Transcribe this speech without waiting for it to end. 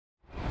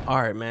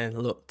Alright, man.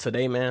 Look,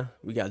 today, man,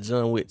 we got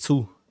John Wick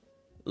 2.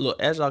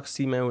 Look, as y'all can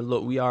see, man,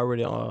 look, we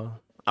already I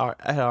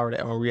had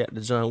already reacted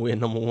to John Wick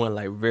 #1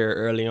 like very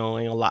early on.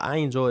 I ain't gonna lie, I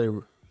enjoyed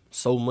it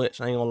so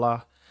much. I ain't gonna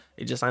lie.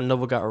 It just I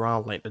never got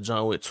around like the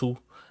John Wick 2.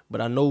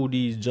 But I know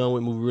these John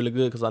Wick movies really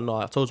good because I know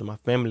I told you my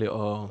family,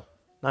 not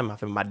my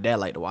family, my dad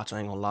liked to watch. I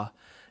ain't gonna lie,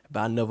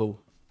 but I never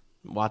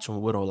watch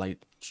them with her, like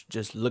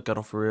just look at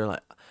them for real.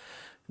 Like,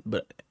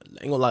 but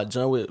I ain't gonna lie,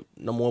 John Wick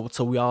 #1,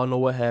 so we all know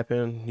what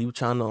happened. He was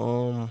trying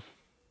to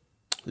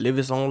live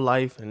his own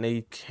life, and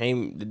the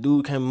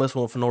dude came mess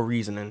with him for no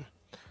reason, and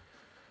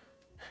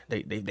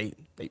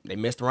they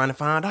messed around and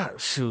found out.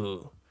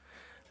 Shoot.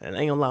 And I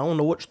ain't gonna lie, I don't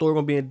know what story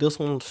gonna be in this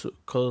one,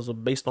 cause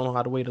based on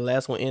how the way the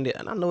last one ended,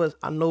 and I know it's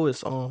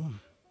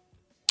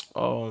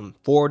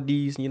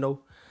 4Ds, you know,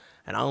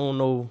 and I don't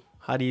know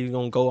how these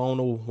gonna go. I don't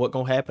know what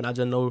gonna happen. I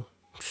just know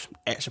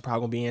action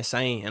probably gonna be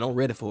insane, and I'm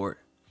ready for it,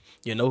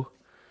 you know.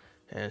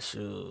 And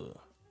sure.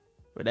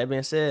 With that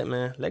being said,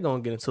 man, let's go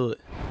and get into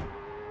it.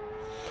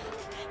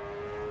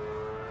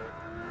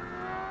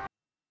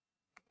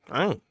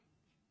 Dang.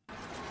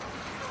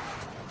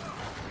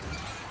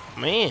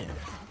 Man,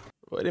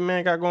 what this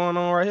man got going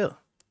on right here?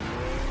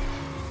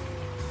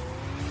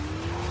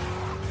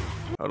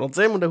 Oh, don't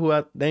tell me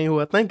that they ain't who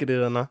I think it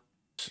is or not.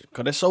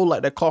 Cause they show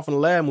like that car from the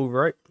last movie,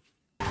 right?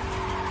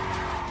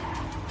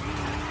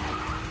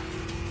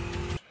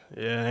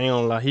 Yeah, I ain't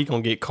gonna lie, he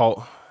gonna get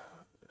caught.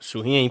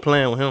 Shoot, he ain't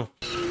playing with him.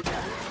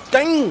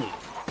 Dang!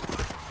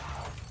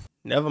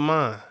 Never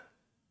mind.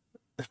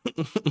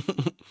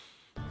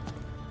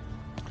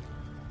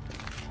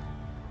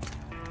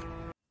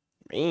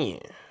 Man.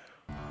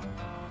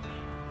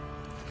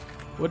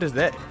 What is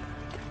that?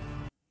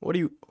 What do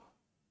you...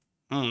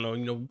 I don't know,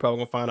 you know, we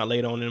probably gonna find out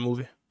later on in the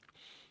movie.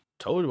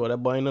 Told you, boy, that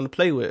boy ain't nothing to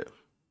play with.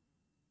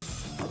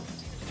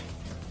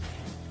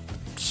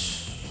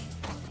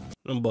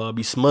 Them boy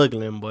be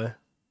smuggling, boy.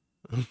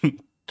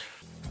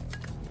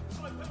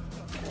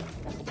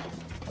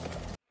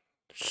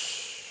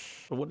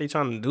 What they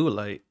trying to do,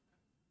 like?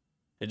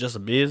 It's just a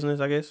business,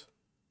 I guess?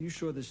 You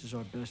sure this is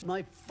our best?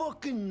 My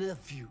fucking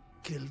nephew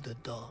killed the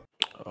dog.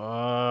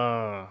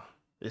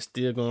 It's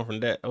still going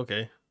from that.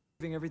 Okay.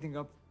 Giving everything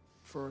up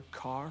for a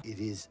car? It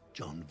is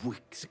John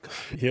Wick's car.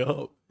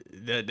 Yo,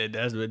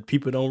 that's what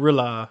people don't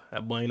realize.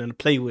 That boy ain't nothing to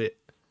play with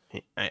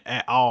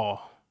at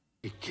all.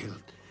 He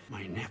killed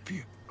my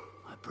nephew,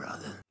 my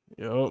brother.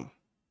 Yup.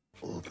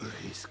 Over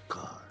his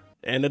car.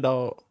 And the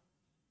dog.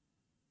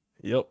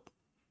 Yup.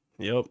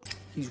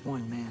 He's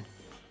one man.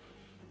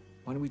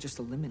 Why don't we just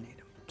eliminate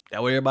him?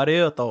 That's what everybody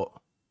else thought.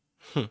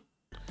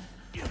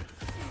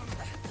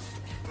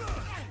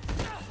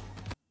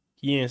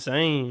 He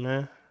insane,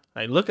 man.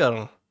 Like, look at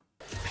him.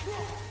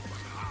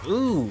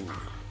 Ooh.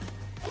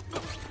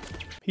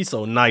 He's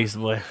so nice,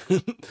 boy.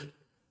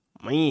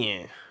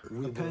 Man.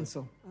 A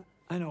pencil.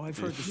 I know, I've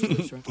heard the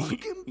stories, right?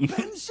 Fucking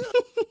pencil.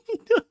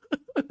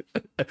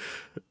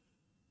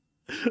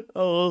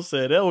 Oh, I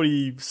said that would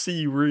even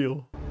see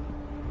real.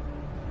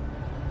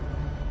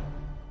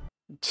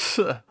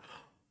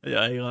 Yeah,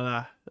 I ain't gonna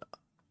lie.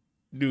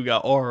 Dude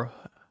got aura.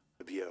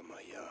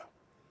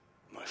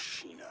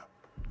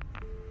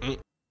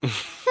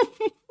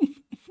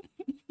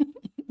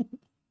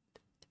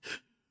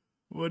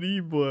 What are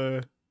you,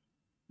 boy?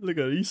 Look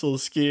at him, he's so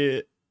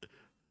scared.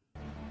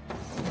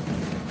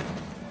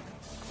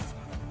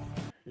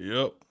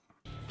 Yup.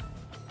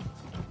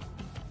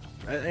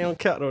 That ain't on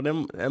count though.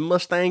 That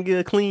Mustang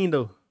good clean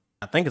though.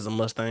 I think it's a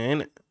Mustang,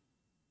 ain't it?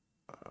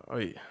 Oh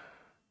yeah.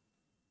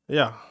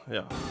 Yeah.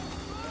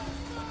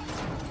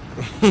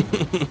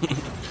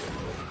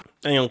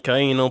 Ain't okay,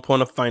 ain't no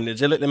point of fighting it.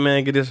 Just let the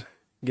man get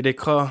that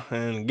car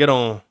and get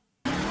on.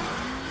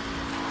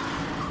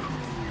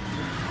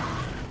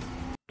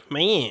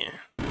 Man.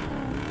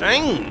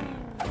 Dang.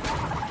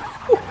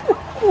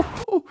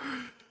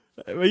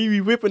 He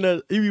be whipping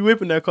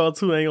that car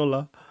too, ain't gonna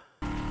lie.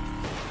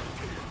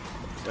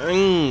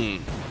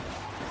 Dang.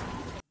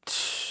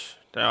 That's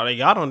all they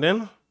got on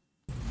then.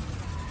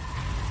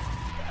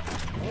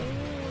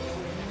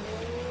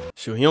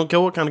 Shoot, he don't care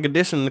what kind of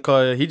condition the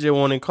car is. He just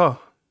want in car.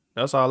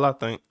 That's all I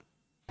think.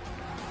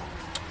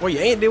 Well, you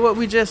ain't did what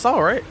we just saw,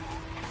 right?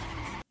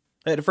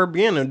 At the first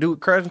beginning,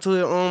 dude crashed into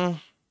the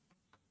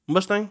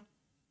Mustang.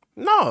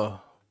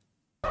 No.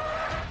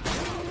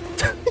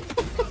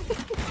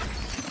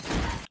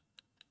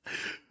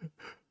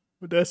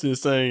 But that's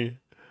insane.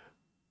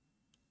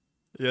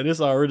 Yeah,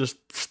 this already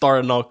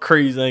starting off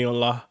crazy, ain't gonna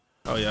lie.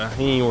 Oh yeah,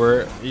 he ain't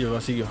worried. I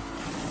see you.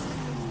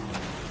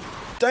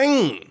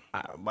 Dang!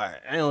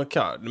 But I ain't gonna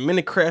count. The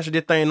minute crash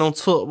this thing on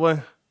top,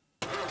 boy.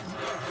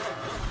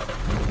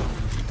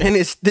 And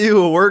it's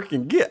still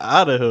working. Get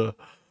out of here.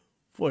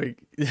 Boy.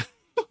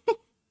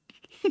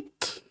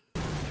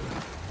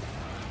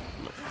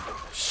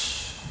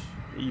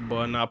 He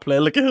boy not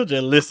playing. Look at him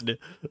just listening.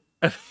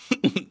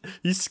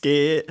 He's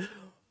scared.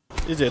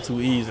 It's just too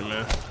easy,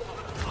 man.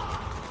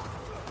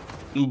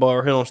 Them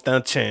boy, he don't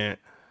stand a chance.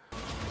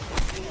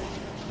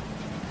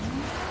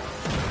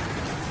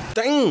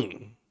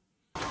 Dang.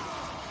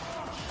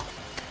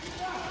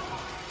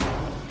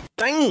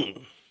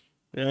 Dang.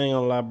 Yeah, I ain't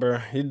gonna lie, bro.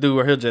 He dude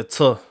right here just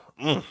tough.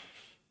 I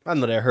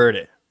know that hurt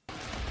it.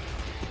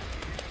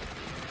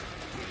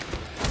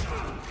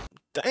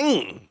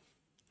 Dang.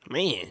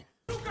 Man.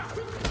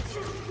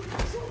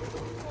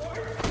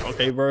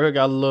 Okay, bro. He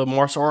got a little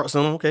martial arts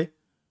in him. Okay.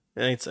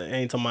 Ain't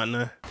talking about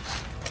nothing.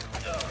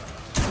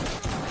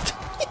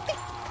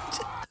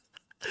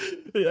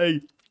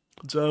 Hey,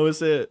 John Wick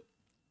said.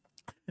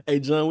 Hey,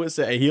 John Wick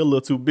said, hey, he a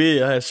little too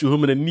big. I had to shoot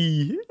him in the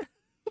knee.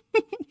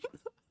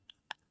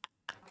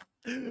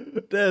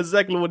 That's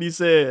exactly what he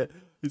said.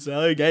 He said,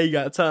 I ain't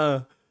got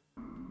time.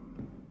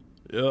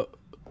 Yep.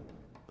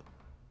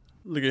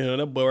 Look at him.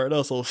 That boy right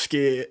there so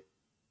scared.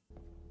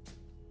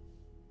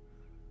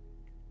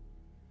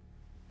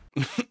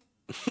 Man,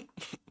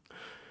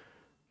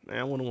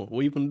 I wonder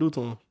what you gonna do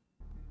to him.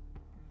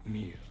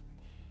 Mir.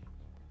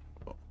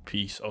 Oh,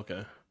 peace.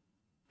 Okay.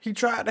 He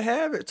tried to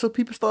have it till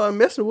people started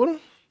messing with him.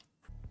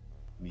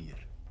 Mir.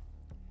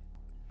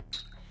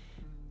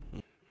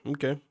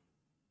 Okay.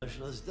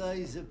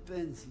 Rozdaje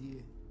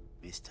pensję,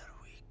 Mr.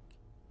 Wick.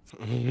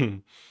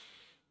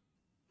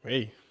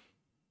 Hey.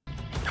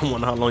 I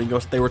wonder how long you gonna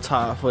stay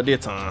retired for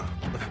this time.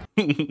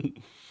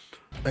 And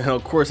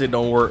of course it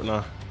don't work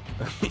now.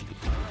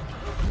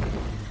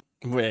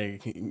 Man,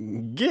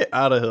 get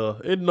out of here.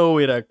 There's no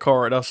way that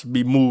car that should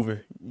be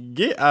moving.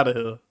 Get out of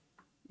here.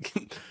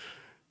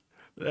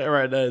 That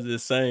right there is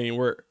insane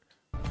work.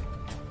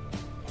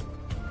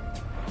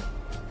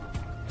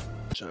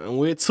 John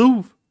Wick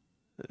 2.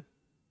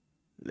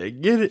 They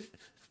get it.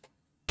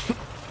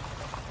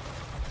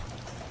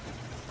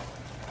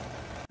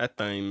 That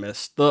thing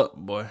messed up,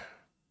 boy.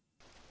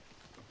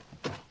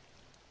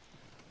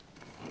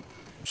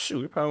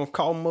 Shoot, we probably gonna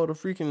cost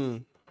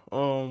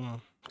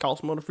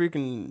mother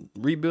freaking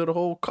rebuild a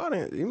whole car.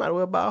 You might as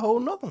well buy a whole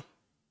nother.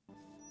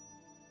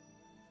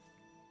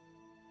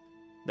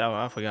 No,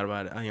 I forgot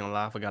about it. I ain't gonna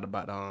lie, I forgot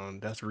about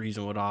that's the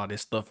reason with all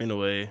this stuff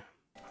anyway.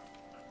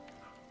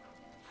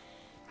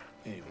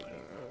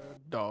 Anyway,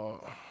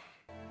 Dog.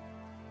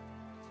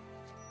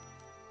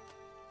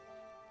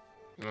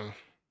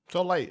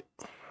 So like,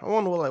 I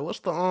wonder like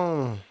what's the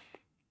how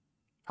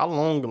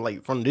long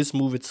like from this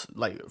movie to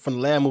like from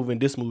the last movie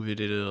and this movie it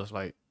is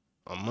like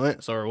a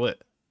month or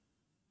what?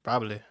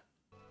 Probably.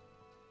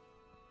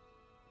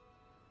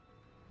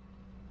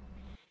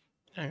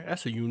 Dang,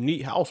 that's a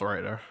unique house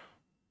right there.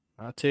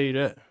 I'll tell you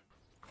that.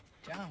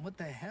 John, what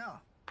the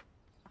hell?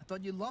 I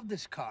thought you loved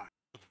this car.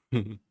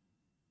 And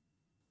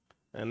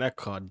that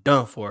car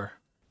done for.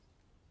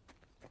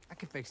 I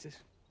can fix this.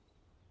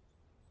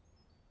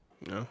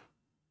 No.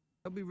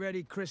 It'll be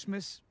ready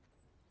Christmas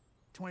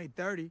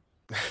 2030.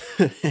 I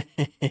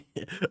was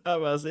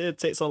about to say it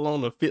takes so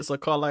long to fix a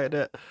car like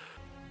that.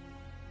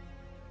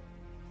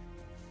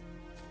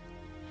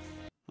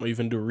 What you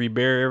finna do?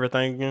 Rebury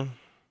everything again?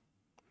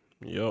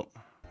 Yup.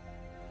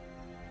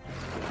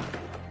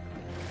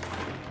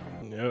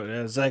 Yep,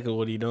 that's exactly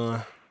what he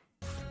done.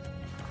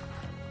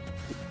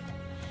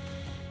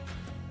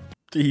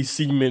 He's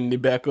cementing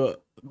it back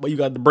up, but you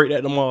got to break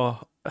that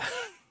tomorrow.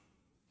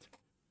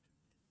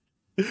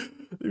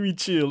 Let me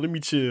chill. Let me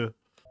chill.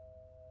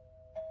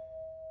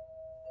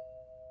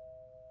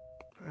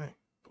 All right,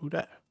 who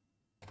that?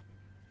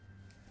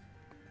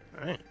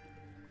 All right.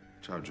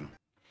 ciao John.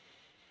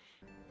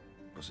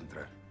 Posso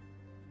entrar?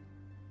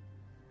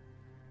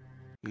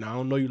 Nah, I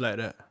don't know you like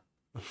that.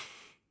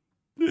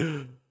 I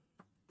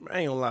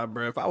ain't gonna lie,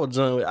 bro. If I was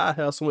John Wick, I'd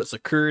have some with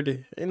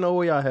security. Ain't no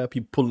way I have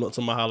people pulling up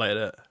to my house like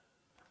that.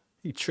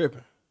 He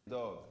tripping.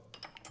 Dog.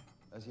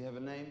 Does he have a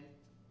name?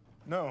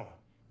 No.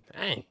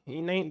 Dang, he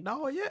ain't named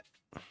dog yet.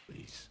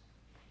 Please,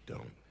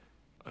 don't.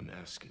 I'm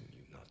asking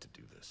you not to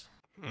do this.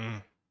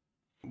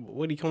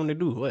 What he coming to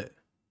do? What?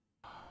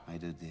 I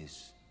do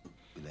this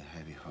with a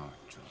heavy heart,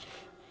 John.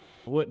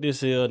 What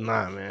this is?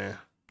 Nah, man.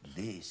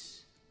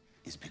 This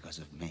is because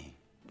of me.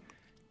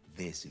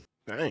 This is...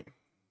 Dang.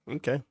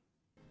 Okay.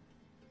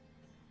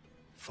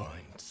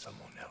 Find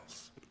someone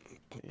else.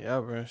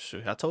 Yeah, bro.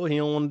 Shoot, I told him he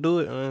don't want to do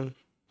it.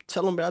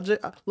 Tell him, I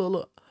just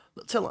look.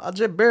 Tell him I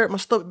just buried my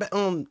stuff back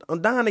on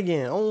dying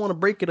again. I don't want to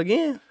break it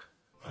again.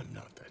 I'm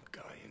not that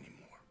guy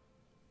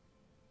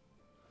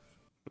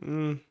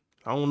anymore.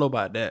 I don't know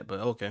about that, but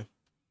okay.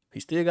 He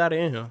still got it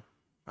in him.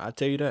 I'll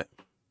tell you that.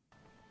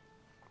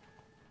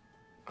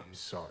 I'm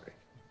sorry.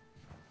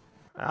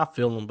 I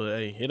feel him, but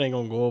hey, it ain't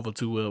gonna go over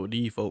too well with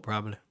these folk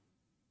probably.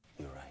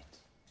 You're right.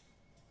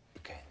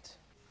 You can't.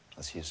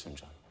 Let's hear some,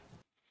 John.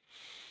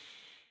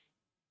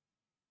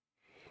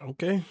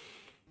 Okay.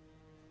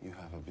 You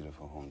have a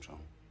beautiful home, John.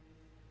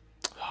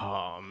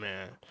 Oh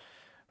man,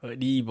 what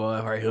these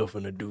boys right here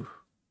finna do?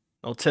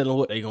 Don't tell them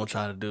what they gonna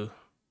try to do.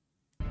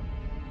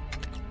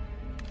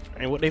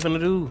 Ain't what they finna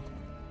do.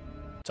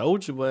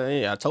 Told you, but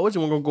hey, I told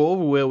you we're gonna go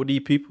over well with these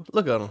people.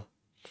 Look at them.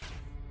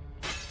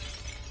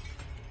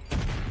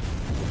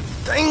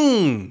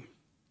 Dang!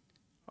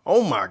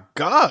 Oh my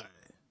God!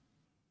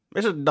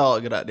 Make sure the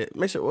dog get out there.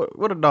 Make sure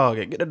where the dog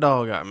at? Get the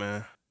dog out,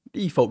 man.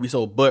 These folk be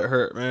so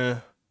butthurt,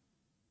 man.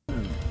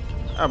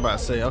 I'm about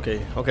to say, okay,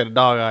 the dog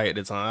all right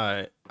this time. All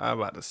right, I'm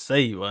about to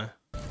say, boy.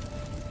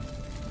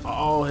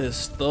 All his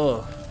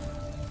stuff.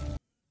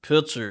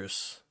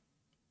 Pictures.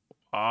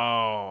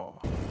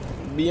 Oh.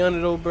 Be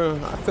honest though, bro.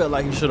 I felt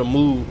like he should have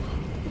moved.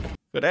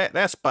 But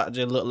that spot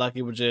just looked like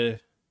it was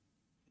just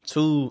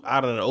too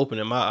out of the open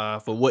in my eye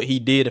for what he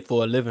did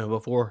for a living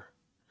before.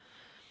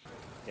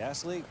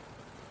 Gas leak?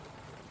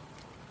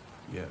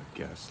 Yeah,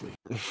 gas leak.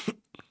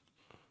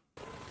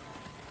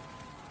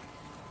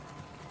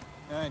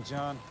 All right,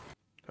 John.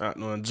 I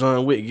know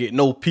John Wick get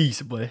no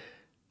peace, boy.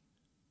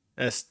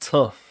 That's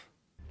tough.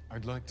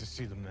 I'd like to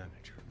see the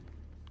manager.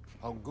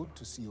 How good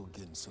to see you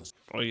again, sir.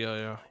 Oh yeah,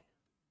 yeah.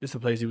 This is the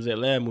place he was at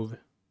last movie.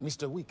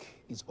 Mr. Wick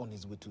is on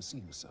his way to see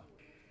you, sir.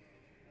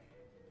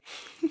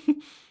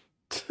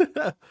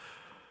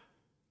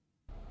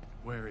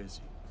 Where is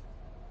he?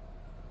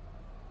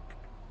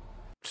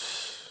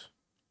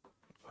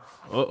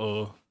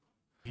 Uh-oh.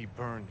 He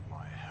burned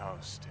my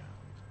house down.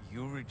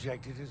 You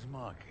rejected his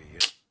marker, yeah?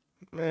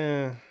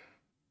 Man.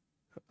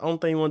 Only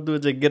thing you want to do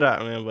is just get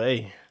out, man, but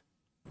hey.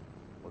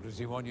 What does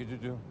he want you to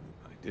do?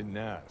 I didn't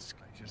ask.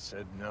 I just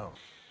said no.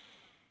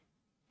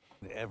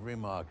 Every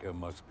marker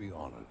must be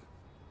honored.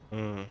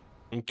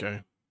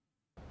 Okay.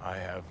 I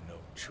have no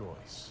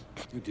choice.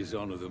 You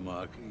dishonor the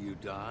marker, you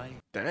die.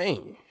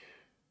 Dang.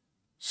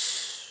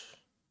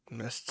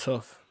 That's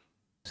tough.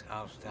 This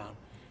house down,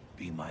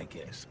 be my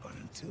guest. But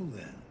until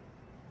then,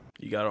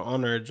 You gotta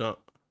honor a jump.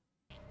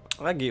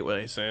 I get what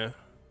he's saying,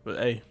 but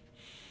hey.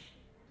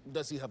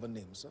 Does he have a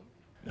name, sir?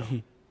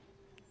 good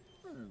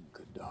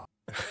dog.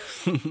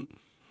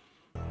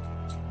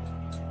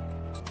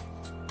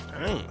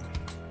 Dang.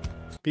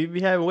 People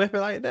be having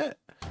weapons like that?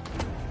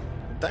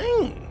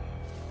 Dang.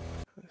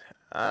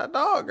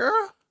 Dog,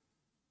 girl.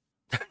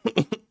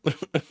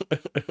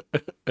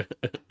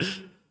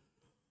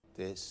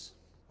 This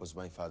was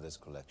my father's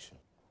collection.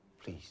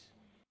 Please.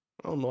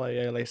 I don't know why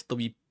you like still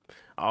be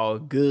all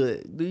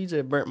good. Dude, you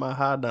just burnt my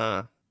high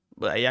down.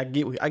 But hey, I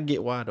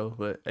get why though,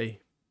 but hey.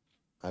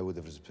 I would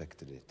have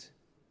respected it.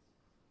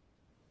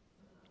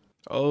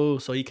 Oh,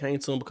 so he came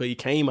to him because he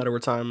came out of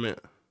retirement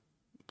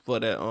for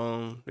that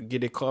to get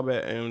that car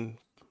back and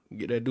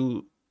get that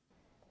dude.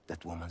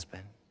 That woman's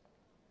pen.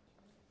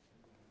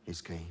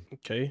 His cane.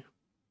 Okay.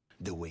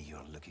 The way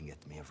you're looking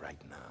at me right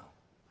now.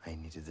 I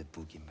needed a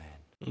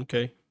boogeyman.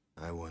 Okay.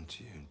 I want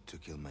you to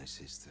kill my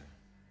sister.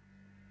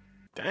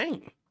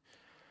 Dang.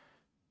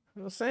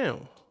 I was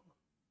saying.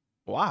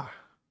 Why?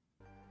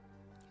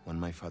 When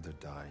my father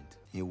died,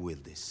 he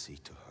willed this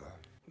seat to her.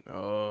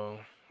 Oh,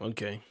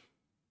 okay.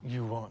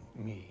 You want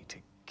me to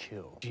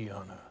kill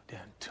Gianna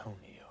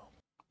D'Antonio?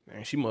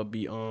 Man, she must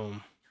be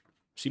hard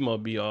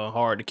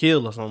to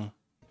kill or something.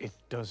 It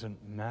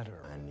doesn't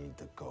matter. I need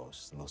the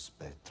ghost, Los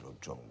Petro,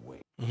 John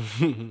Wick.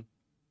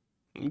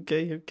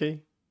 Okay.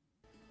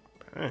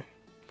 Alright.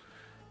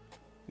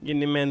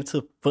 Getting the man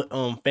into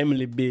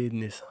family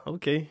business.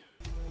 Okay.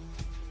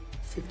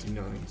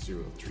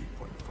 5903.5.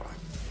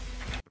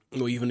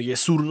 No, you gonna get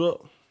suited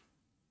up?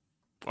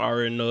 I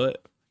already know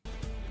it.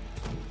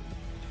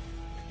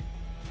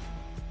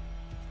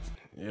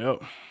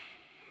 Yep.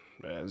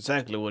 That's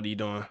exactly what he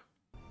doing.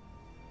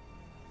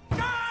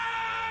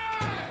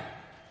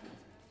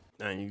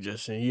 And you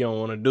just saying he don't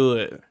want to do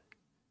it.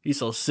 He's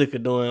so sick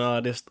of doing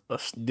all this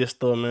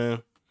stuff,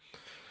 man.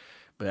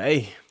 But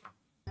hey,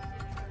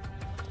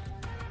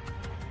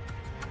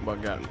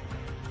 what got me?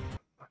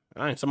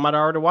 Ain't somebody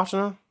already watching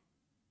her?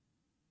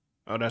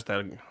 Oh, that's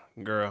that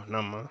girl.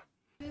 Never mind.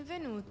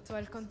 Benvenuto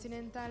al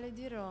Continentale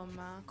di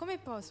Roma. Come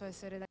posso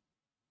essere da...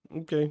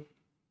 Okay.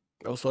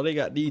 Oh, so they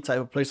got these type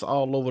of places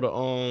all over the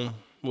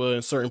well,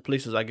 in certain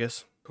places, I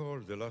guess.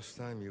 Called the last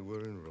time you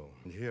were in Rome.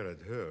 And here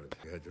I'd heard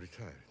you had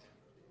retired.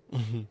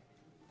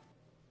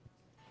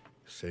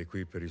 Sei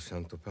qui per il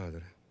Santo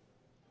Padre?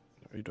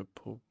 Read the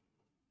Pope.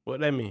 What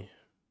that mean?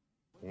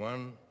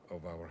 One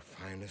of our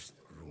finest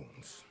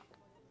rooms.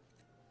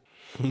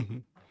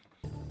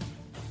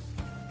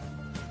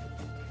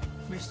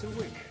 Mr.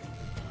 Wick.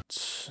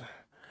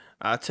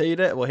 I tell you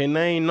that. Well, his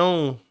name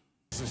known.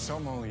 This is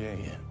sommelier.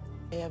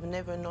 I have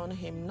never known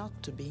him not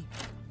to be.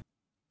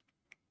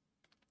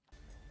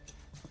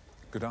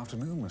 Good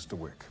afternoon, Mr.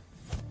 Wick.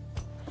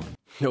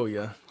 Oh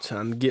yeah,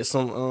 trying to get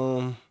some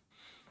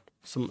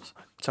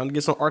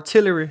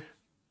artillery.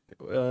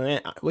 Well,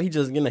 he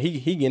just getting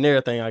he getting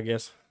everything, I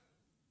guess.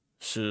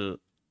 Should.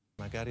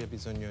 Magari ha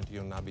bisogno di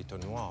un abito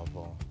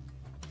nuovo.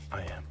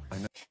 I am.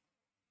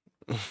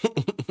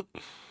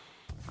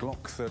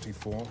 Glock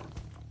 34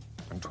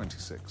 and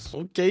 26.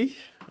 Okay.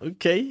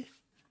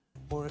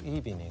 For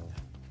evening.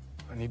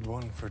 I need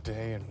one for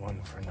day and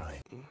one for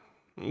night.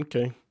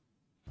 Okay.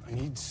 I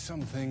need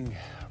something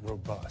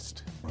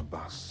robust.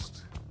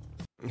 Robust.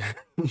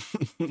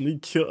 He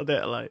killed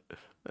that like.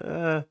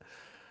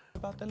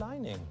 About the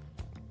lining.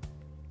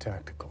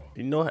 Tactical.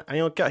 You know, I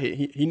ain't got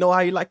he know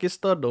how he like his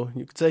stuff though.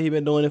 You can tell he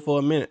been doing it for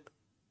a minute.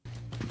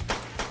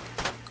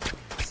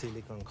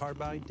 Silicon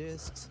carbide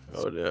discs.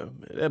 Oh,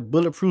 that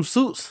bulletproof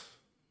suits.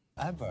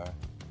 Ever.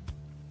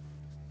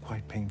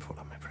 Quite painful,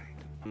 I'm afraid.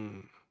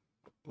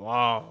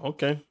 Wow.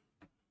 Okay.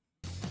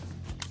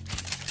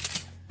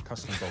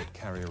 Custom bolt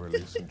carrier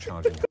release and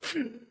charging.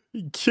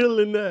 He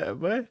killing that,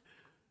 man.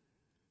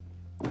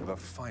 The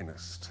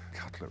finest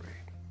cutlery,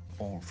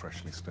 all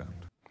freshly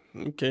stoned.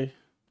 Okay.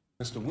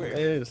 Mr. Wick,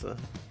 Yes,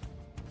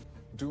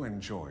 do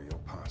enjoy your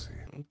party.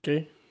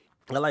 okay.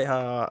 I like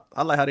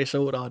how they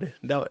showed all this.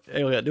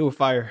 They were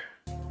fire.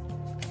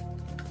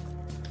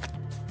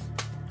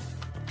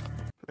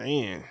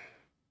 Man.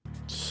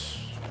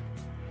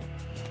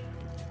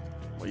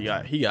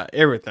 Well, he got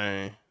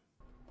everything.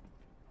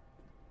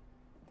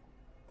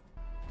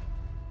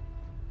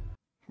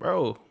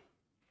 Bro,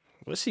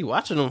 what's he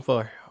watching them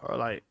for? Or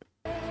like,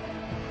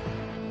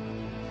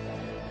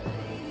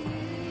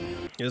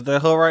 is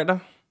that her right now?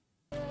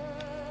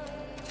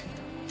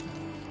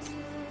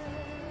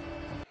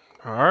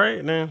 All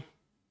right, then.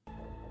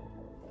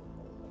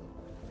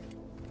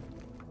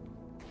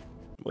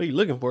 What are you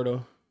looking for,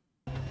 though?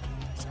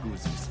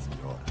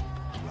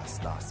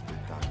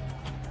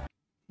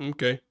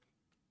 Okay.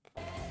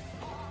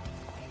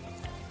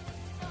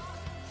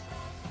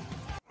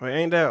 Wait,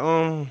 ain't that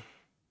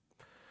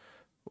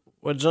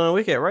what John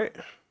Wick at, right?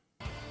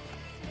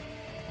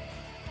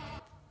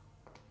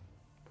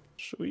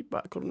 Sweet,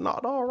 but could have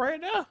knocked all right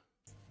there.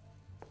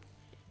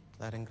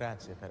 La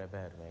ringrazio per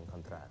avermi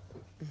incontrato.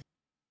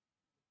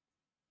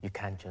 You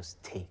can't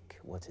just take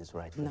what is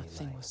rightfully mine.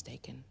 Nothing was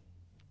taken.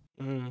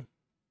 Okay.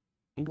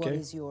 What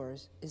is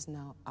yours is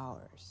now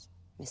ours,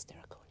 Mr.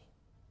 Akoni.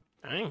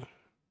 Dang.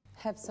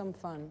 Have some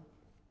fun.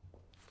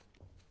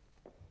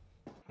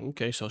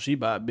 Okay, so she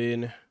about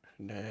business.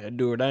 That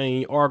dude, they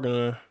ain't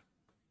arguing.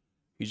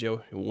 He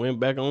just went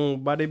back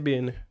on by their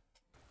business.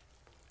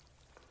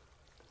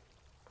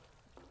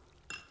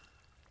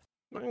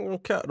 I ain't gonna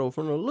count though.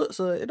 From the looks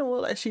of it, it don't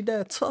look like she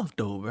that tough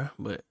though, bro.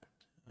 But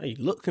hey,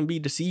 look can be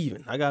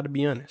deceiving. I gotta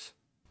be honest.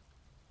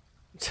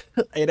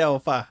 8 out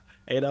of 5.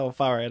 8 out of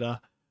 5 right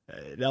now.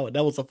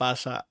 That was a 5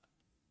 shot.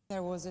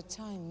 There was a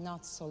time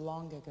not so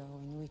long ago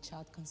in which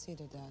I'd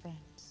considered our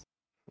friends.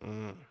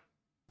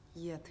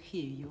 Yet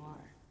here you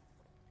are,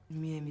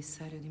 mi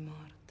emissario di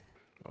morte.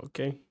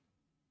 Okay.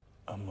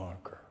 A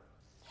marker.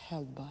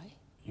 Held by?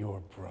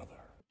 Your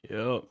brother.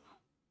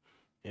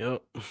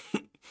 Yep.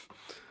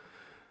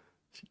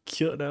 She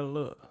killed that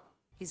look.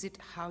 Is it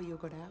how you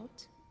got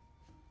out?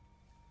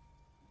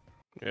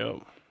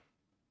 Yep.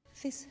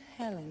 This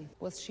Helen,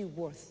 was she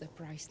worth the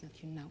price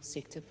that you now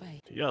seek to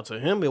pay? Yeah, to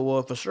him it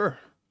was for sure.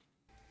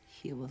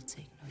 He will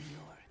take no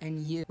more,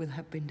 and you will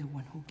have been the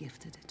one who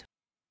gifted it.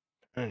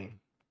 Dang.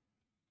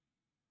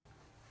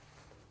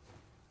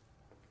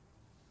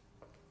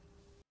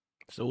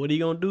 So what are you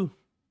gonna do?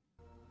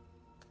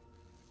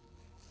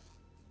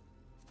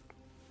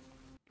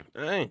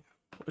 Dang,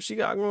 what she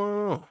got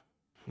going on?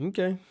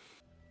 Okay.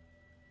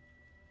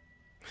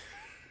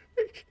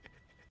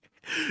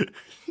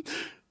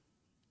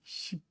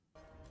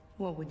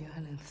 What would your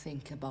Helen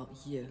think about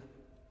you?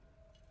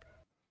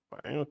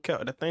 I ain't gonna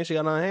count. That thing she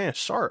got on her hand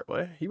sharp,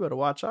 boy. You better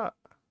watch out.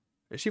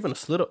 Is she gonna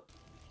slit up?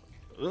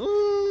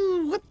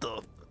 Ooh, what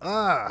the?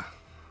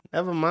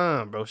 Never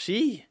mind, bro.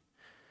 She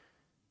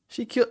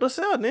killed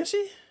herself, didn't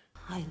she?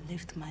 I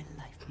lived my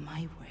life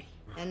my way,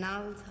 and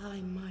I'll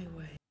die my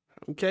way.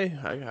 Okay,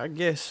 I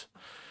guess.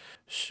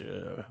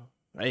 Sure.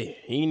 Hey,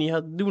 he ain't even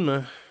have to do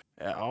nothing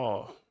at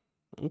all.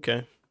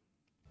 Okay.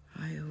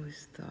 I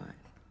always thought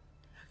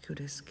I could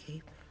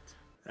escape it.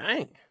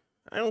 Dang.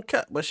 I don't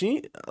cut, but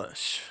she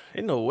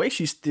ain't no way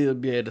she still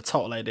be able to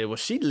talk like that. Well,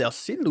 she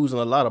losing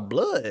a lot of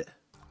blood.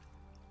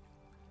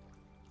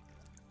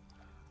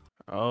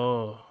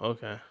 Oh,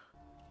 okay.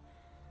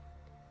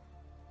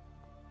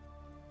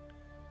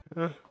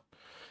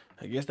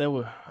 I guess that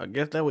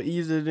was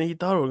easier than he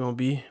thought it was gonna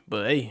be.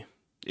 But hey,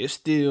 it's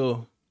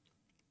still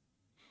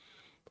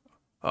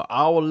an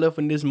hour left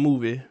in this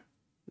movie.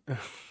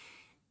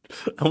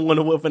 I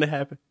wonder what's gonna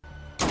happen.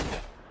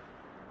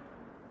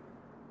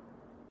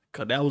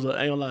 Cause that was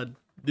I ain't gonna lie,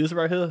 this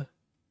right here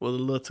was a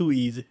little too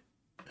easy.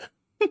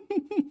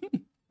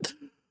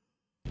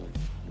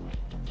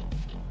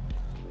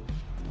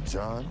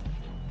 John?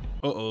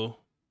 Uh-oh.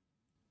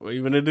 What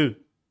you gonna do?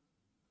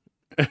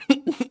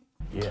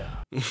 Yeah.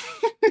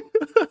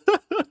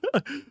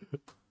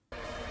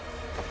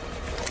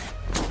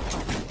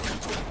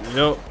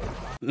 Yup.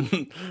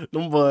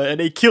 Them boy, and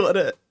they killed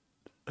that.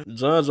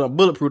 John's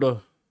bulletproof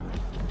though.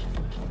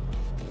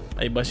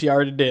 Hey, but she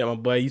already dead, my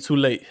boy. You too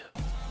late.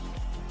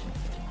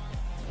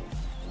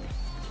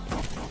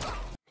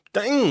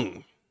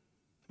 Dang.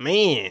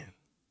 Man.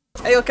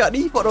 Hey, okay,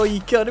 these photos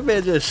you killed, this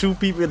man just shoot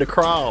people in the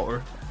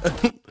crowd.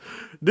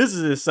 This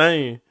is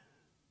insane.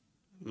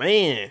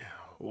 Man.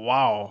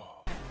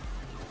 Wow.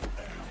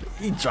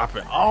 He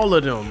dropping all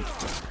of them.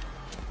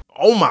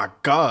 Oh my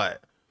God.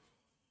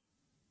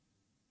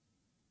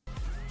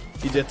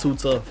 He just too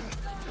tough.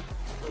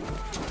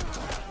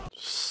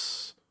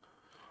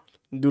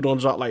 Dude don't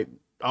drop like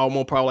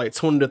almost probably like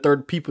 20 to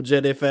 30 people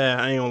just that fast.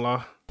 I ain't gonna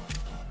lie.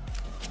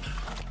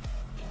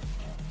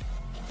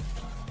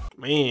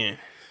 Man.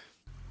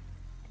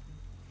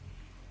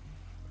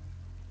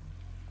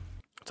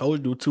 Told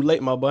you, dude, too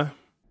late, my boy.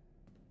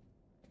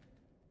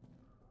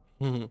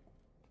 Yep,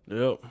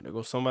 there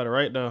goes somebody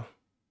right there.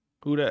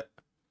 Who that?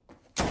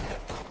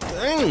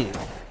 Dang.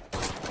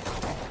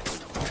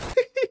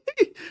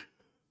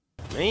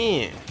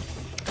 Man.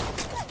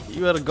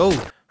 You better go.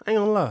 I ain't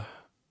gonna lie.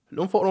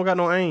 Them folk don't got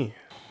no aim.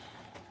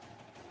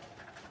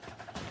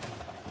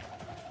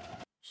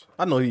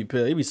 I know he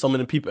pissed. He be so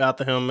many people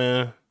after him,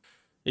 man.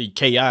 He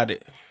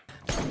chaotic.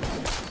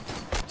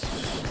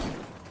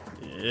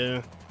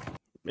 Yeah.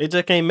 It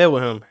just can't mess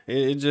with him.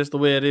 It's just the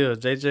way it is.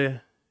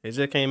 JJ, it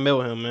just can't mess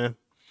with him, man.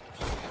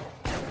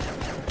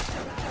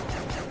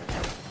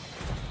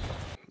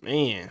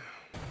 Man.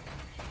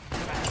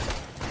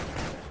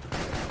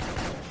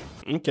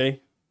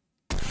 Okay.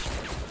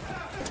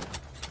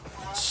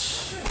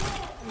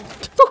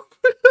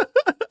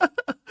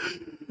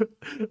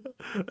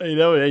 Hey,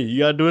 no, hey, you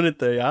gotta do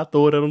anything. I'll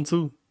throw it at him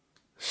too.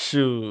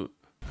 Shoot.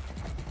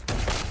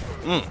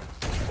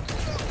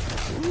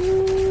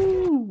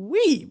 Ooh,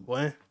 wee,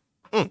 boy.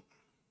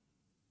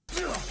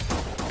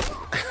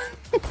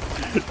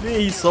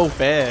 He's so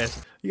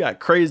fast. He got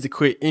crazy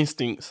quick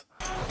instincts.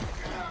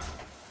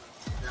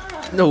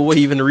 No way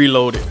even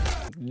reload it.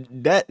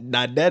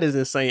 That is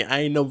insane.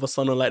 I ain't never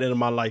saw nothing like that in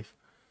my life.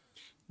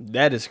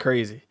 That is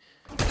crazy.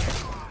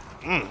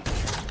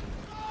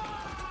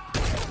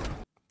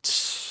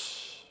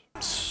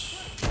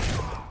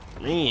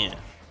 Man.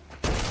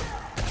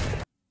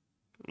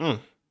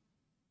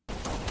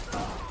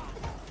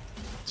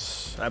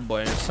 That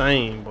boy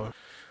insane, boy.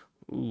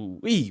 Ooh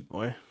wee,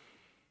 boy.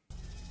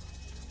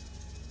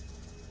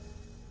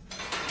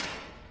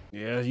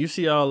 Yeah, you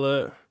see all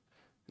that.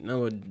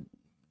 No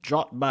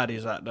dropped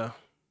bodies out there.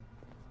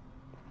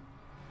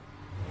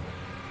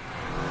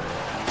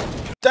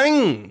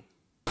 Dang!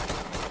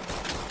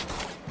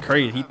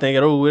 Crazy. He think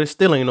it over with.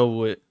 Still ain't over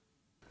with.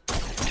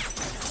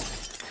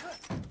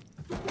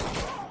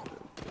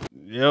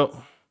 Yep.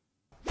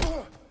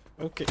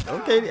 Okay.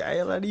 Okay. I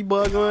ain't like these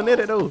boys going at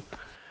it though.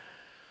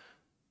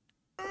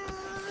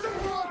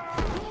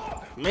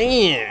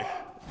 Man.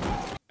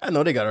 I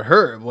know they gotta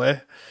hurt,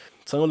 boy.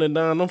 Tumbling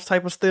down them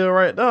type of steel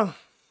right there.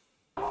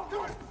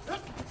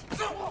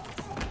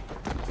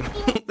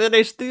 Then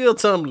they still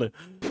tumbling.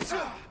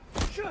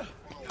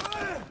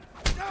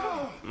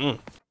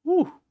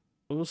 Woo.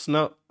 Oh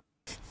snap.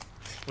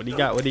 What he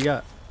got? What he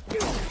got?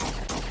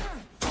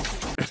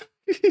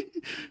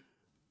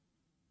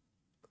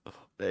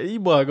 These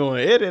boy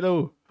going at it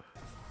though.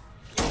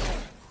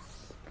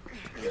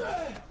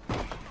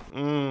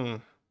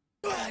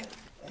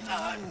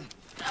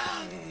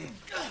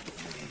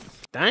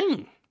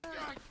 Dang.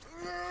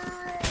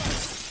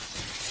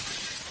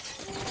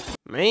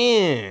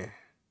 Man.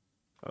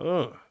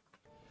 Oh.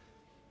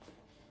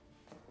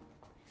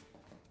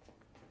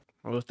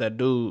 What's that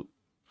dude?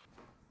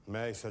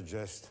 May I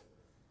suggest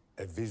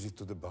a visit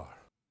to the bar?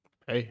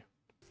 Hey.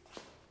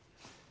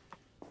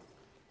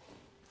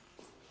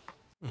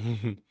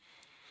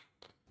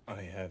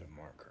 I had a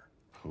marker.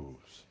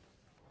 Whose?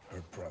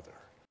 Her brother.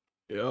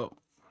 Yup.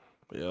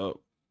 Yup.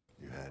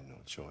 You had no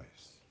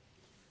choice.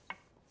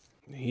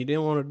 He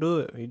didn't want to do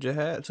it. He just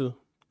had to.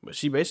 But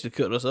she basically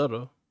cut us up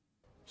though.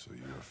 So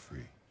you're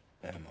free.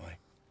 Am I?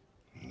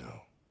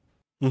 No.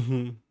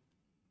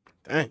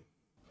 Dang.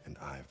 An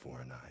eye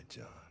for an eye,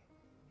 John.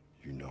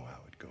 You know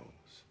how it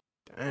goes.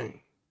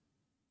 Dang.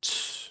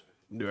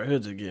 Dude, right here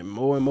just getting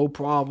more and more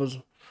problems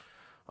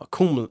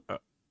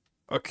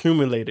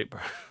accumulated,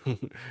 bro. I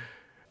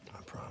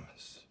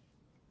promise.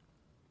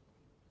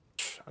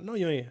 I know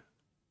you ain't.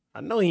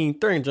 I know he ain't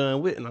threatening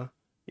John Wick now.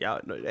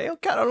 Y'all, they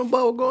don't count on them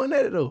boys going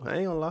at it though. I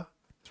ain't gonna lie.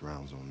 This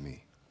round's on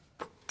me.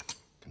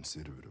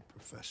 Consider it a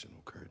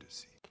professional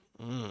courtesy.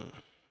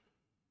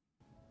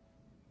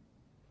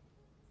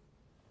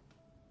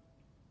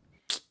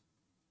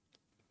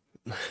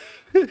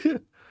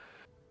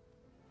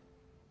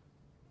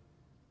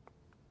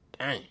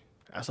 Dang,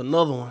 that's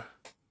another one.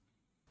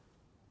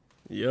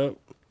 Yup.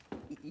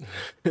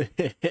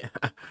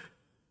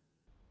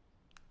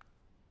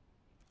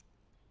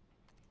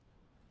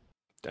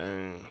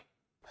 Dang.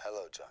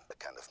 Hello, John. What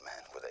kind of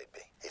man would I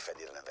be if I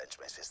didn't avenge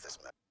my sister's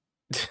murder?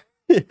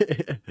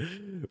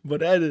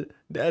 But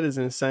that is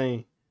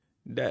insane.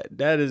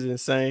 That is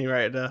insane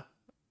right there.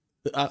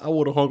 I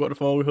would have hung up the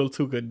phone with her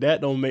too, cause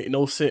that don't make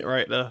no sense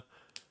right there.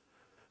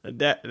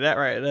 That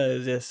right there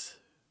is just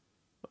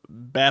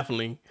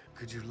baffling.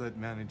 Could you let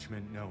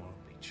management know I'll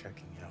be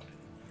checking out in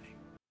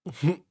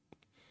the morning?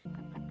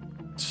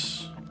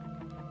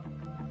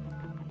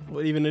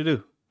 What even to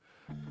do?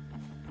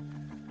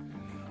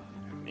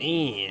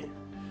 Man,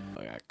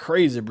 I got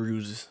crazy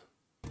bruises.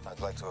 I'd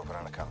like to open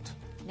an account.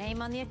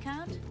 Name on the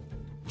account?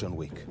 John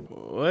Wick.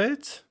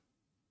 What?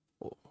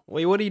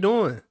 Wait, what are you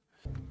doing?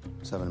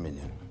 7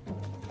 million.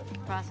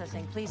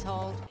 Processing. Please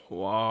hold.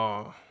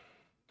 Wow.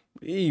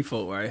 These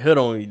folk right here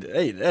don't eat.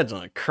 Hey, that's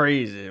on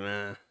crazy,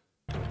 man.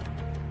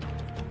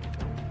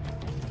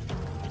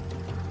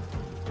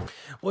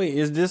 Wait,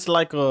 is this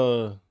like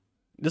a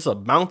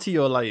bounty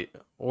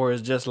or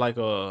is just like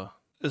I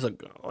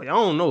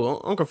don't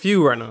know. I'm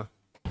confused right now.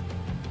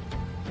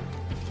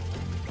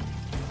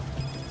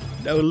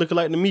 That would look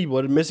like to me,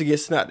 boy. The message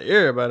gets sent out to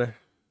everybody.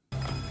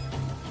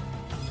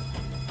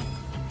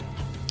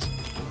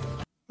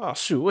 Oh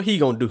shoot, what he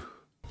gonna do?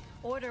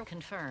 Order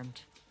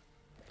confirmed.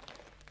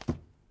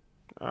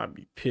 I'd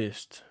be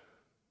pissed.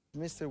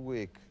 Mr.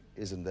 Wick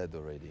isn't dead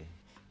already.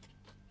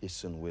 He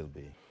soon will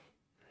be.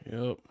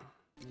 Yep.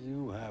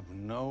 You have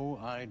no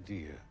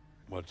idea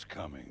what's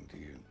coming to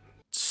you.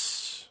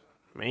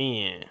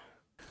 Man,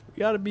 we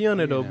gotta be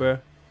on it though, bro.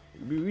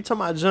 We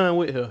talking about John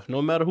Wick here.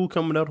 No matter who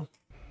coming at him.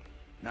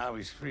 Now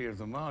he's free of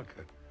the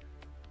market.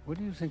 What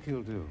do you think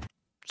he'll do?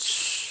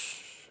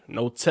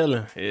 No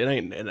telling. It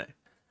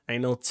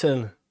ain't no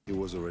telling. He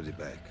was already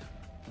back.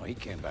 Well, he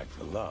came back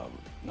for love,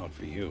 not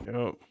for you.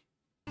 Yep.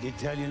 He did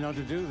tell you not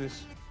to do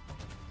this.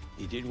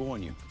 He did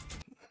warn you.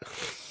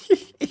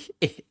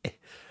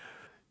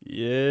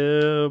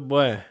 Yeah,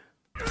 boy.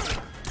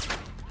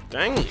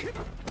 Dang.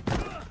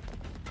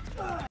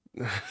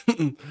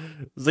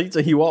 Zeke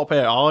said he walked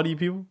past all these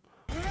people.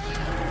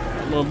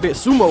 I'm a bit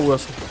sumo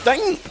wrestle.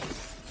 Dang.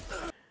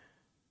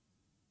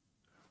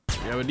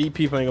 Yeah, but these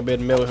people ain't gonna be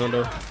able to melt with him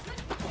though.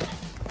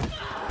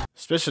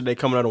 Especially if they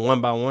coming out of one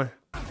by one.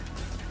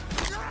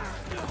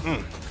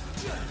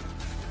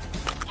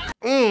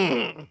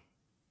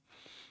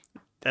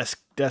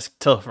 That's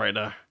tough right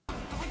there.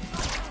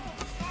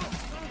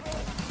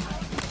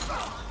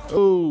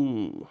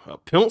 Oh, a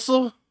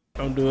pencil?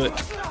 Don't do it.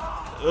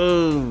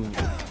 Oh,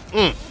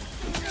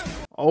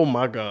 oh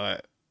my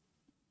God.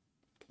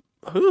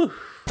 Whew.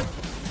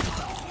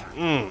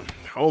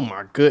 Oh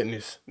my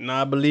goodness.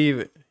 Nah, I believe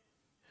it.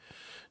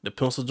 The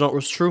pencil jump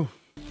was true.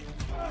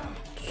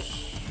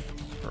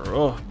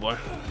 Oh boy.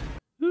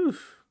 Whew.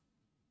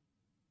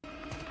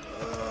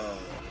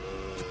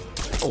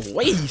 Oh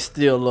wait, he's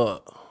still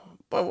up.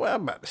 But what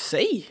I'm about to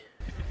say?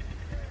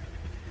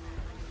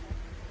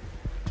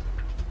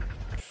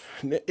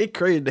 It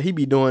crazy that he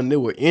be doing it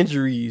with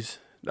injuries.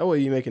 That way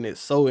you making it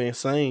so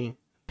insane.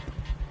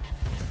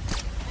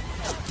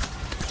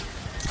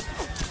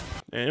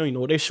 Man, I don't even know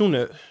what they shooting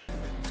at.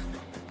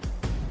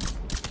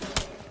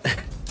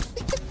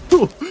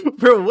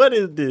 Bro, what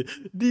is this?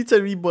 These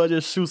TV boy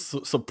just shoot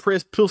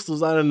suppressed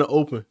pistols out in the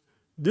open.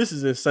 This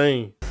is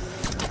insane.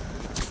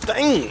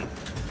 Dang.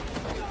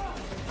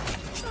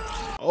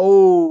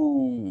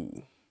 Oh.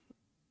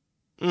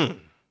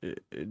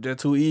 They're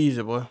too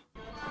easy, boy.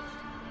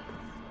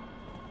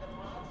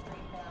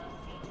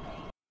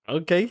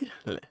 Okay,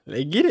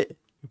 they get it.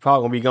 You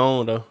probably gonna be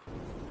gone though.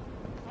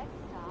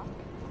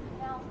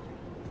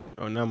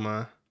 Oh, never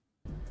mind.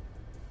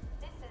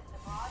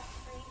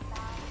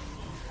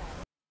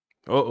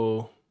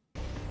 Uh-oh.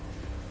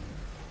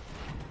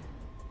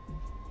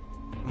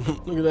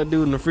 Look at that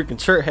dude in the freaking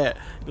church hat.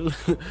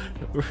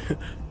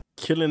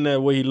 Killing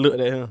that way he looked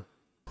at him.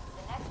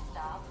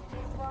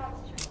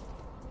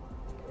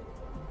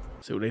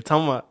 See what they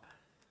talking about?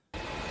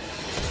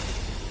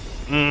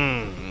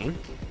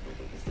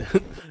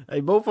 Hey,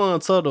 both on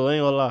tough though,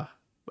 ain't gonna lie.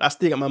 I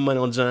still got my money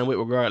on John Wick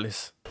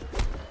regardless.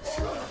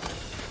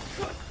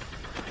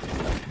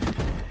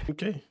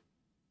 Okay.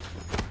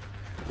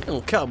 I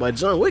don't care about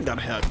John Wick.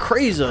 Gotta have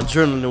crazy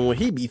adrenaline when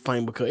he be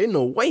fighting because ain't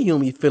no way he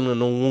don't be feeling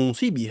no wounds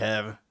he be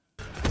having.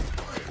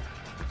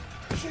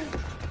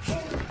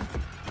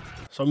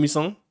 Show me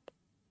some.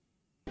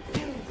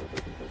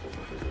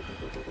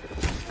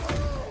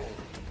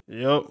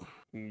 Yep,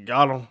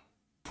 got him.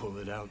 Pull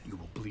it out, you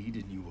will bleed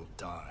and you will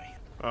die.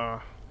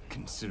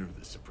 Consider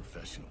this a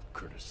professional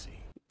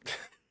courtesy.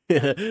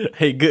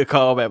 Hey, good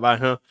callback by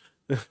him.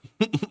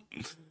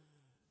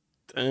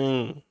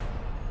 Dang.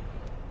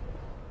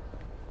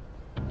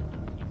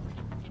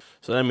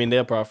 So that mean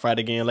they'll probably fight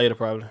again later,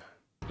 probably.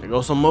 There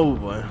goes some more,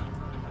 boy.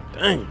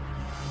 Dang.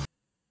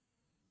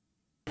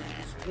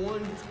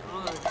 One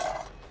time.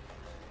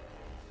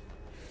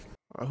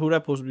 Who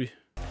that supposed to be?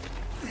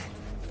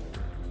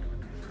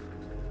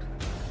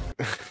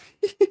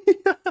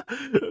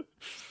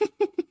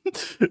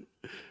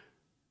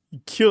 You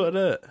killed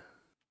that.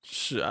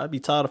 Shit, I'd be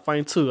tired of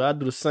fighting too. I'd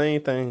do the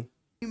same thing.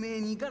 Hey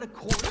man, you got a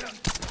quarter?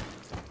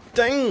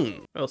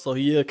 Dang. Oh, so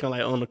he is kind of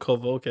like on the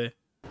cover. Okay.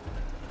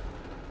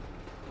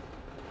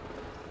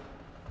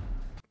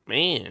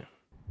 Man.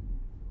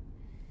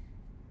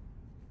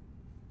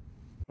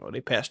 Oh,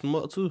 they patched him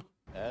up too.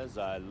 As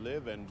I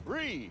live and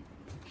breathe,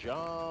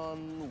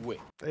 John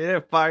Wick. Hey,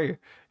 that fire.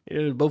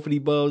 Yeah, both of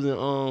these bugs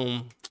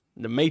in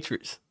the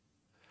Matrix.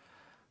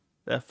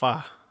 That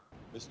fire.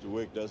 Mr.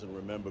 Wick doesn't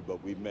remember,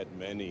 but we met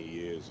many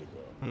years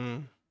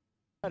ago.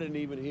 I didn't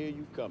even hear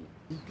you coming.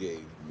 You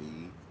gave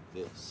me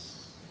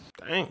this.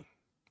 Dang.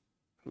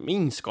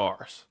 Mean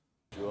scars.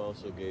 You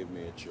also gave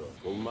me a choice.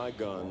 Hold my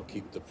gun,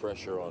 keep the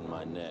pressure on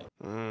my neck.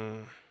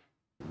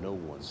 No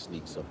one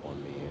sneaks up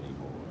on me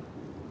anymore,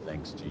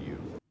 thanks to you.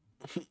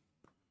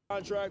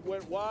 Contract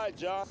went wide,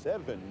 John.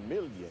 $7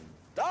 million.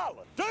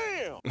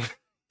 Damn!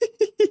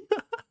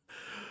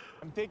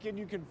 I'm thinking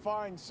you can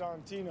find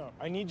Santino.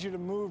 I need you to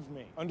move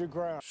me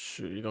underground.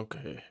 Shit, you don't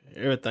care.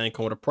 Everything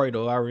come with a prey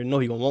though. I already know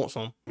he gonna want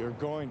some. You're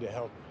going to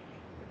help me.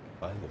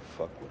 Why the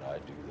fuck would I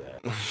do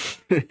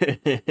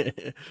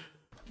that?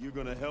 You're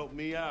gonna help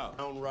me out.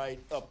 Downright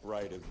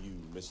upright of you,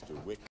 Mr.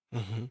 Wick.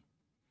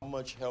 How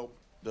much help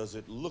does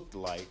it look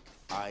like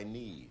I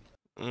need?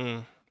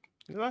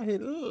 He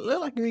look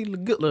like he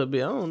look good a little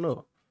bit. I don't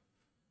know.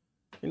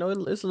 You know,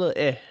 it's a little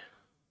I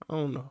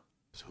don't know.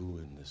 Who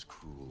in this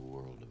cruel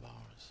world of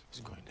ours is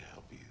going to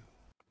help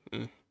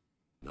you?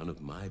 None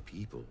of my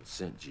people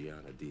sent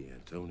John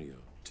D'Antonio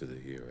to the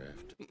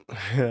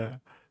hereafter.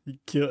 You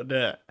killed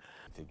that.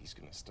 I think he's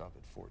gonna stop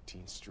at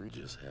 14th Street.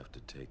 Just have to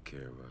take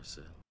care of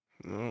ourselves.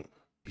 Mm.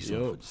 He's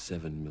offered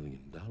 $7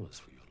 million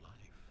for your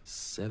life.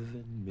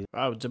 $7 million.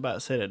 I was just about to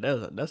say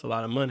that's a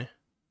lot of money.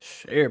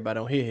 Everybody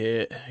on his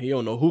head. He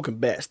don't know who can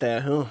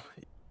backstab him.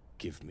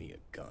 Give me a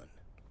gun.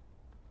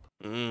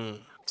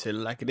 Tell it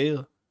like it is.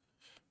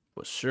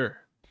 For sure.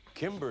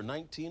 Kimber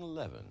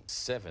 1911,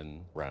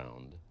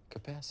 7-round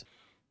capacity.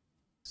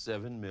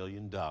 $7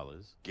 million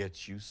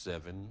gets you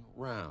 7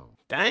 rounds.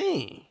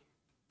 Dang.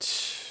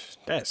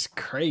 That's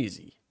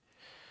crazy.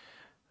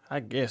 I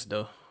guess,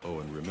 though. Oh,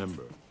 and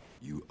remember,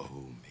 you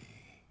owe me.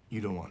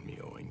 You don't want me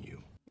owing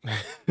you.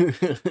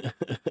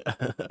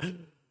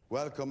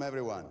 Welcome,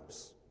 everyone,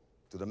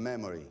 to the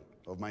memory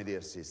of my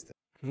dear sister.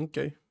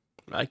 Okay.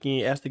 I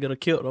can't ask to get her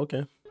killed.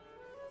 Okay.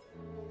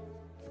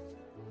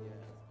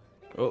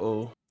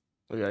 Uh-oh.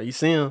 Yeah, you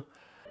see him?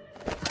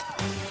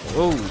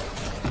 Whoa.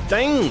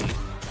 Dang.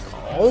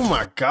 Oh,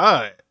 my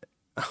God.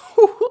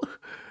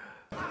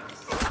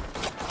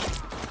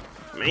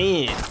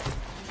 Man.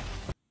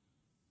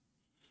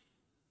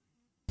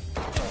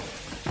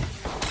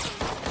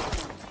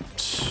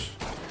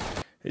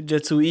 It's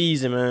just too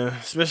easy, man.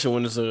 Especially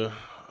when it's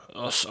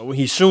when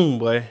he's shooting,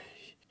 boy.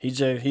 He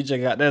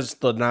just got that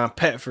stuff down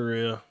pat for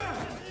real.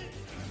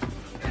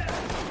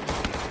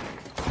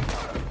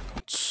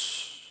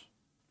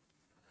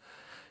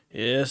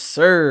 Yes,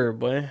 sir,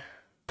 boy.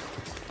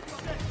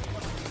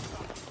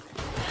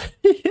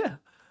 Yeah.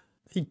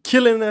 He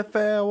killing that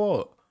fast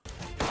walk.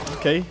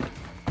 Okay.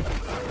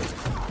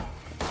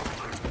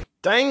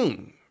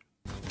 Dang.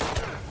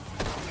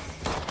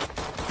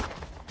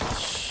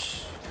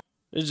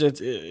 It's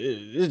just,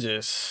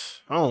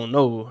 I don't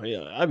know.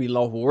 Yeah, I be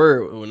lost for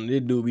word when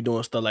this dude be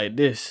doing stuff like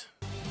this.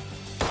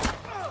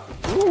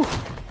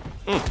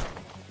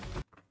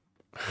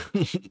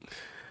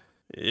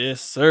 Yes,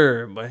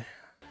 sir, boy.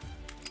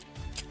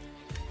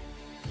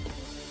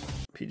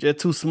 He just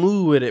too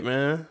smooth with it,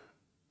 man.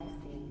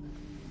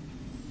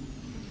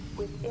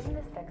 Within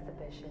this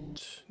exhibition,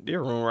 This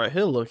room right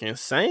here look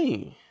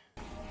insane.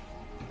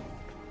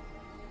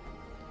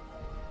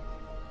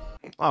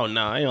 Oh,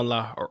 nah, I ain't gonna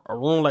lie. A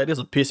room like this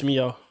will piss me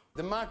off.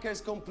 The marker is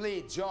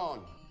complete,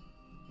 John.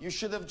 You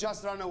should have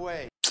just run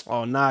away.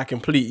 Oh, nah,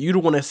 complete. You the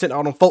one that sent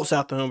all them folks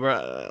after him,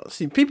 bro.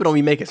 See, people don't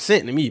be making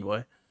sense to me,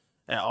 boy.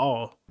 At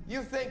all.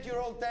 You think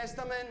you're Old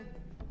Testament?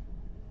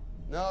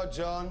 No,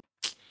 John.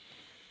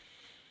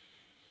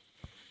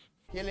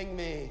 Killing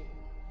me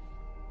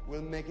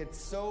will make it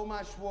so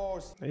much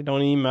worse. It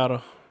don't even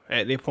matter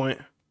at that point.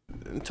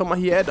 Talking about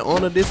he had to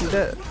honor this and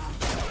that.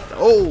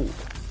 Oh.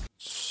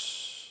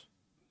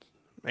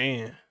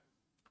 Man.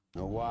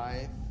 No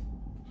wife.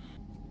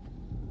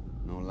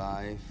 No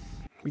life.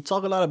 We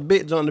talk a lot of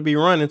bit John to be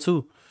running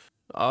too.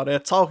 All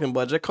that talking,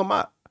 but just come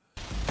out.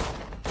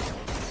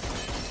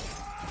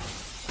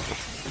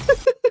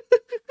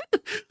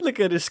 Look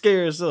at this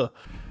scared stuff.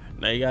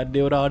 Now you gotta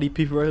deal with all these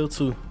people right here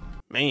too.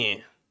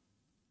 Man.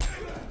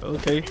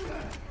 Okay.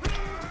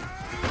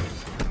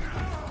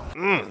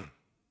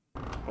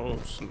 Oh,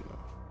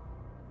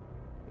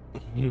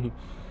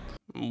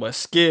 but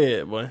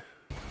scared, boy.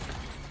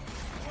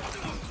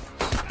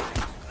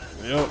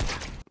 Yep.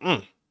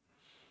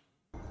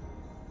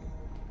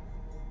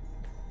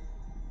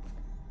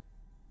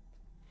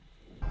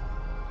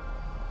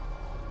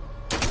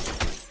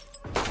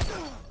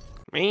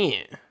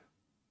 Man.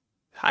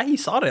 How he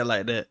saw that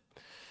like that?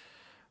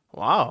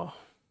 Wow.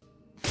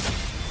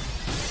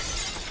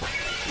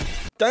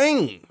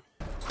 Dang.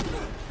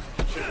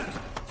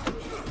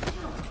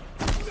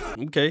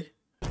 Okay.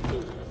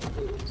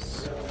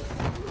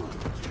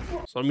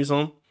 Show me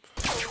some.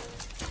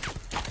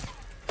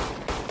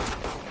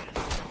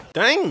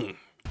 Dang.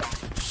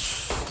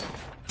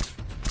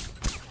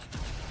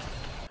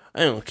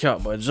 I don't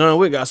count, but John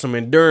Wick got some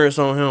endurance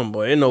on him,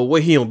 boy. Ain't no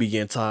way he don't be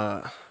getting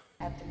tired.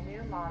 at the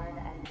new modern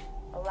and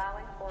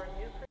allowing for a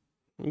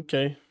new.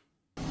 Okay.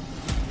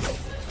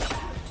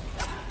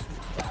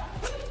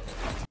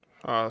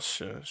 Oh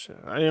shit.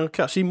 I don't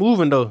count. She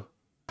moving though.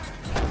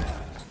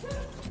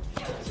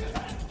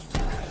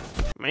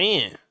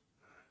 Man.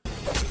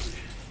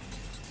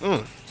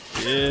 Yeah,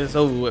 it's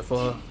over with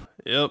for her.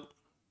 Yep.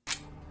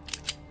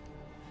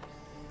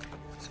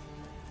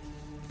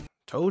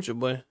 Told you,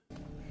 boy.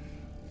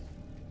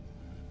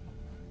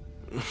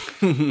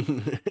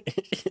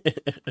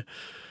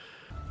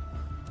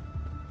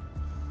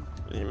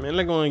 Yeah, man,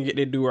 let's go and get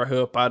that dude right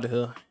here up out of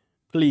here.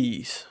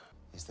 Please.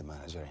 Is the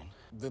manager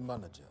in? The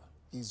manager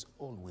is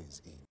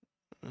always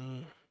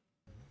in.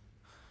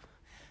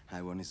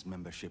 I want his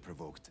membership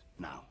revoked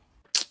now.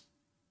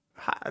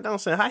 I don't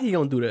say how he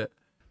gonna do that.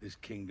 This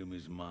kingdom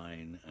is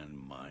mine and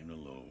mine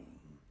alone.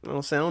 You know what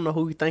I'm saying? I don't know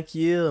who you think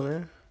he is,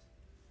 man.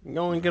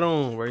 Go and get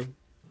on, Ray.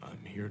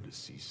 I'm here to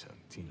see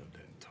Santino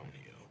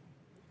D'Antonio.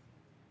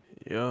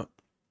 Yup.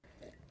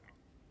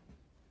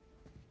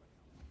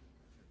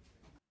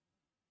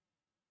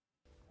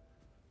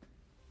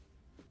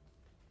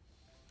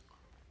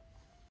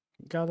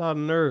 Got a lot of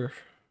nerve.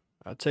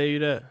 I'll tell you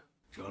that.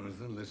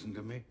 Jonathan, listen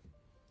to me.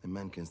 The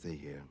man can stay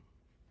here.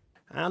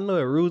 I know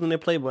it rules when they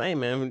play, but hey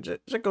man,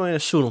 just go ahead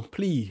and shoot him,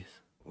 please.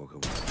 Walk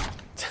away.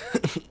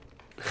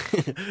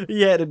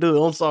 He had to do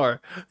it. I'm sorry.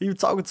 He was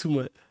talking too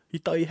much. He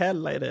thought he had it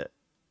like that.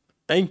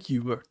 Thank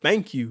you, bro.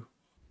 Thank you.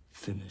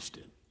 Finished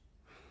it.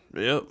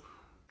 Yep.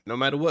 No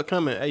matter what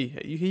coming, hey,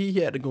 he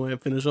had to go ahead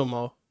and finish them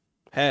all.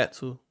 Had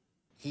to.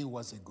 He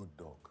was a good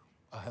dog.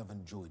 I have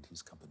enjoyed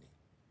his company.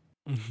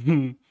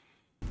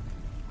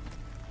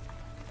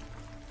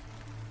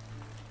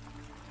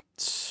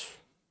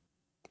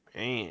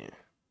 Man,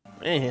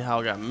 how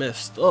I got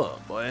messed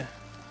up, boy.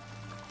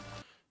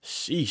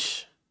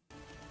 Sheesh.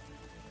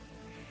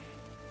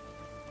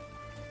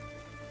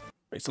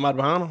 Wait, somebody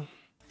behind him?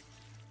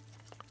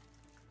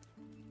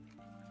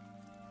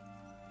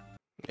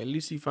 At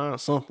least he found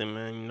something,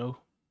 man, you know.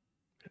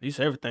 At least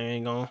everything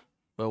ain't gone,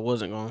 but it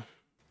wasn't gone.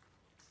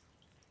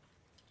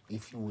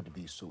 If you would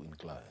be so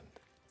inclined.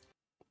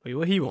 Wait,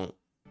 what he want?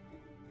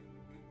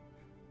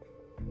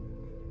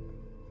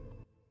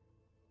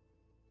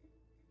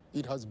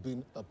 It has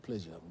been a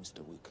pleasure,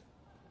 Mr. Wick.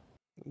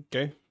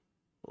 Okay.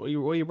 What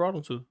you brought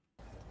him to?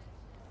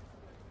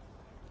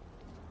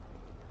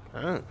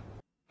 What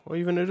are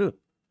you gonna do?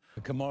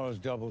 The Camorra's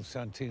doubled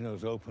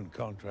Santino's open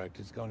contract.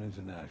 It's gone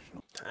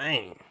international.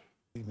 Dang.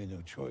 Leave me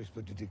no choice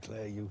but to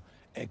declare you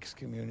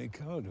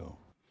excommunicado.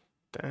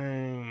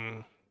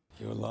 Dang.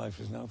 Your life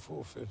is now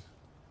forfeit.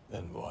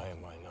 Then why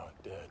am I not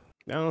dead?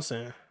 You know what I'm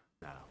saying?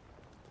 Now.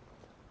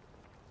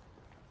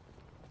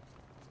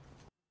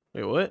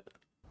 Wait, what?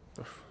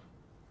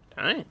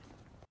 Dang.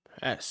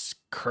 That's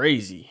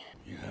crazy.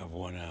 You have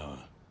 1 hour.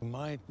 You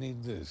might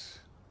need this.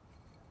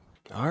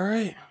 All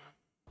right.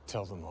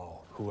 Tell them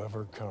all,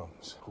 whoever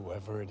comes,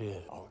 whoever it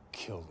is, I'll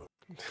kill them.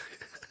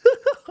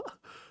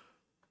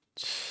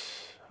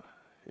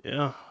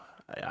 Yeah,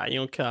 I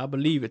don't care. I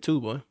believe it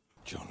too, boy.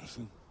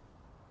 Jonathan.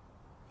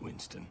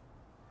 Winston.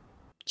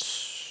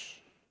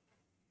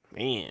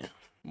 Man,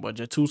 but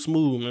you're too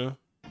smooth, man.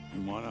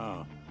 In 1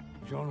 hour.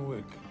 John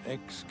Wick,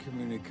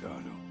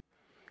 excommunicado.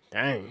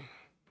 Dang.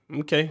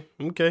 Okay.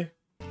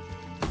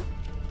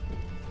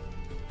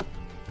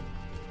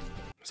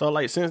 So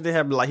like, since they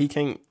have like he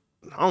can't,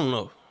 I don't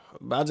know,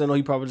 but I just know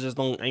he probably just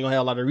ain't gonna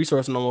have a lot of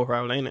resources no more,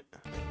 probably, ain't it?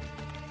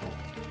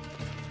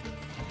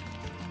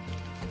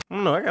 I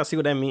don't know. I gotta see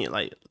what that means.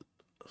 Like,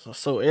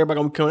 so everybody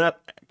gonna be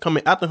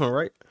coming after him,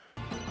 right?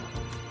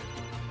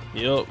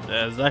 Yup,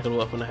 that's exactly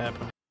what's gonna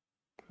happen.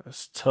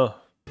 That's tough.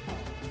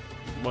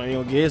 Boy, you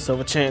gonna get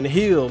yourself a chance to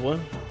heal, boy.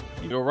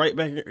 You go right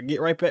back,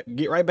 get right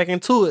back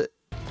into it.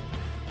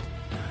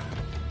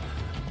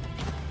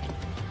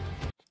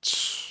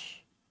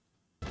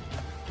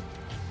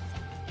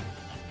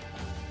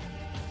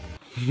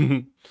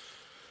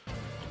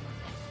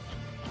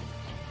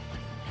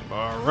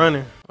 Bar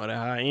running. Oh, that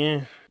high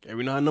end. Okay,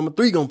 we know how number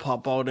 3 gonna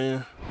pop out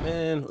in.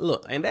 Man,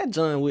 look, ain't that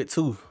John Wick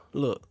too?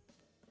 Look,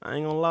 I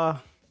ain't gonna lie.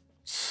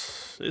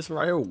 This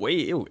right here,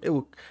 it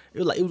was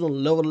like it was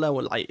on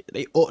level. Like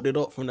they upped it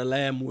up from the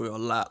last movie a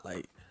lot.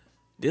 Like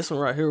this one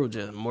right here was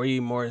just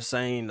more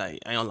insane. Like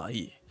I ain't gonna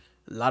lie,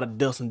 a lot of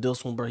deaths in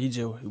this one, bro. He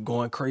just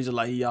going crazy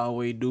like he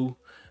always do.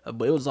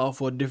 But it was all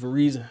for a different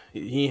reason.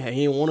 He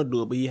didn't want to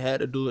do it, but he had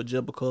to do it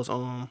just because he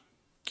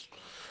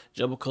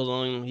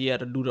had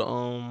to do the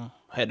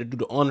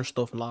honor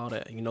stuff and all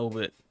that, you know.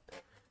 But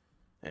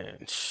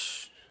and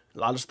a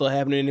lot of stuff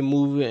happening in the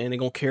movie, and they're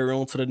gonna carry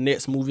on to the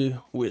next movie,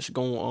 which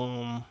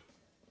gonna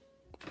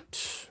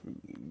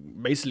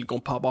basically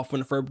gonna pop off from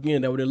the first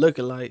beginning. That's what they're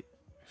looking like.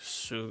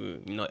 So,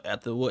 you know,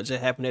 after what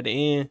just happened at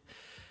the end,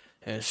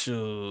 and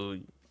so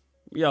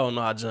we all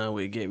know how John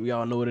Wick get. We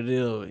all know what it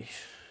is.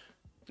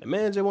 The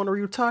man just want to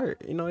retire.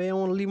 You know, they don't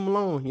want to leave him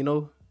alone. You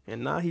know,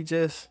 and now he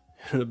just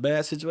in a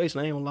bad situation.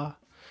 I ain't gonna lie.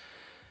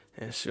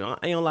 And so I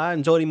ain't gonna lie. I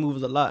enjoy these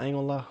movies a lot. I ain't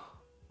gonna lie.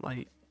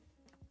 Like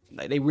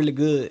they really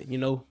good. You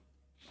know.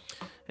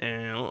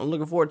 And I'm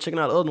looking forward to checking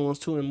out other ones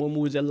too, and more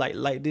movies that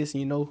like this,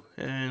 you know.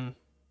 And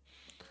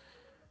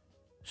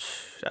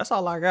that's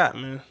all I got,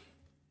 man.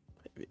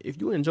 If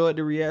you enjoyed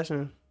the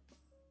reaction,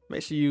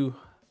 make sure you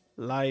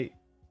like,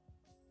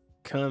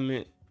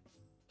 comment,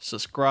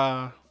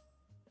 subscribe.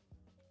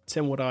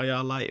 Tell me what all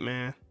y'all like,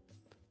 man.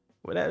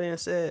 With that being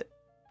said,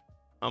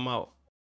 I'm out.